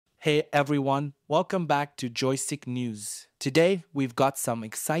Hey everyone, welcome back to Joystick News. Today, we've got some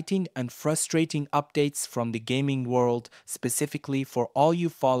exciting and frustrating updates from the gaming world, specifically for all you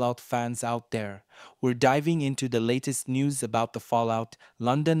Fallout fans out there. We're diving into the latest news about the Fallout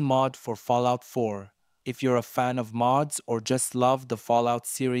London mod for Fallout 4. If you're a fan of mods or just love the Fallout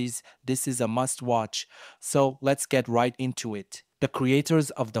series, this is a must watch. So let's get right into it. The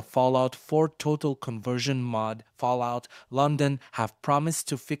creators of the Fallout 4 Total Conversion mod, Fallout London, have promised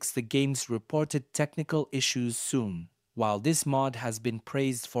to fix the game's reported technical issues soon. While this mod has been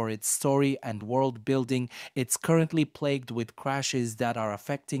praised for its story and world building, it's currently plagued with crashes that are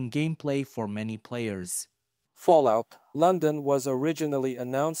affecting gameplay for many players. Fallout London was originally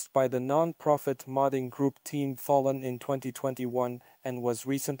announced by the non-profit modding group Team FOLON in 2021 and was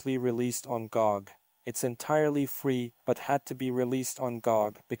recently released on GOG. It's entirely free but had to be released on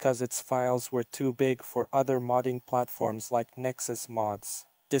GOG because its files were too big for other modding platforms like Nexus Mods.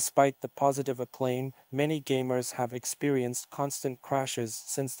 Despite the positive acclaim, many gamers have experienced constant crashes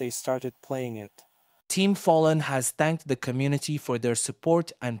since they started playing it. Team FOLON has thanked the community for their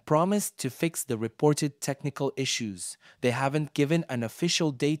support and promised to fix the reported technical issues. They haven't given an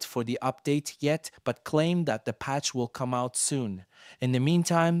official date for the update yet, but claim that the patch will come out soon. In the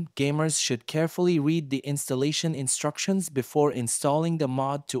meantime, gamers should carefully read the installation instructions before installing the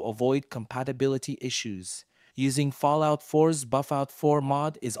mod to avoid compatibility issues. Using Fallout 4's Buffout 4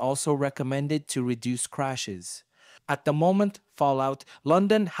 mod is also recommended to reduce crashes. At the moment, Fallout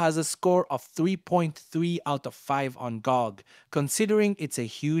London has a score of 3.3 out of 5 on GOG. Considering it's a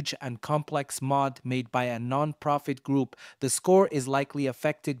huge and complex mod made by a non-profit group, the score is likely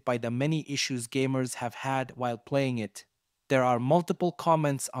affected by the many issues gamers have had while playing it. There are multiple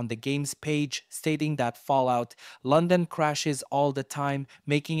comments on the game's page stating that Fallout London crashes all the time,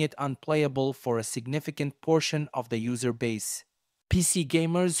 making it unplayable for a significant portion of the user base. PC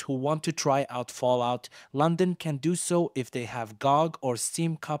gamers who want to try out Fallout London can do so if they have GOG or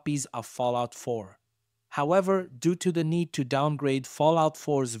Steam copies of Fallout 4. However, due to the need to downgrade Fallout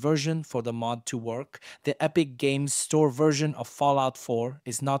 4's version for the mod to work, the Epic Games Store version of Fallout 4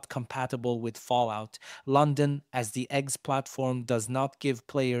 is not compatible with Fallout London, as the Eggs platform does not give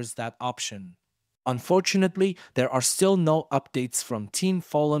players that option. Unfortunately, there are still no updates from Team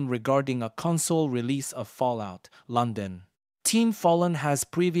FOLON regarding a console release of Fallout London. Team FOLON has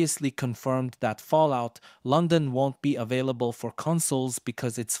previously confirmed that Fallout London won't be available for consoles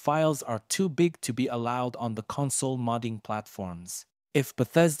because its files are too big to be allowed on the console modding platforms. If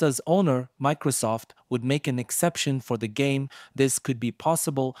Bethesda's owner, Microsoft, would make an exception for the game, this could be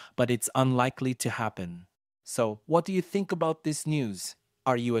possible, but it's unlikely to happen. So, what do you think about this news?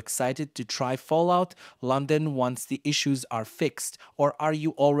 Are you excited to try Fallout London once the issues are fixed, or are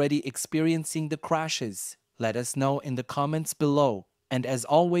you already experiencing the crashes? Let us know in the comments below. And as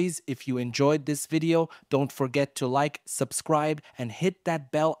always, if you enjoyed this video, don't forget to like, subscribe, and hit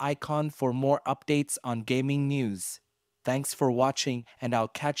that bell icon for more updates on gaming news. Thanks for watching, and I'll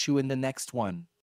catch you in the next one.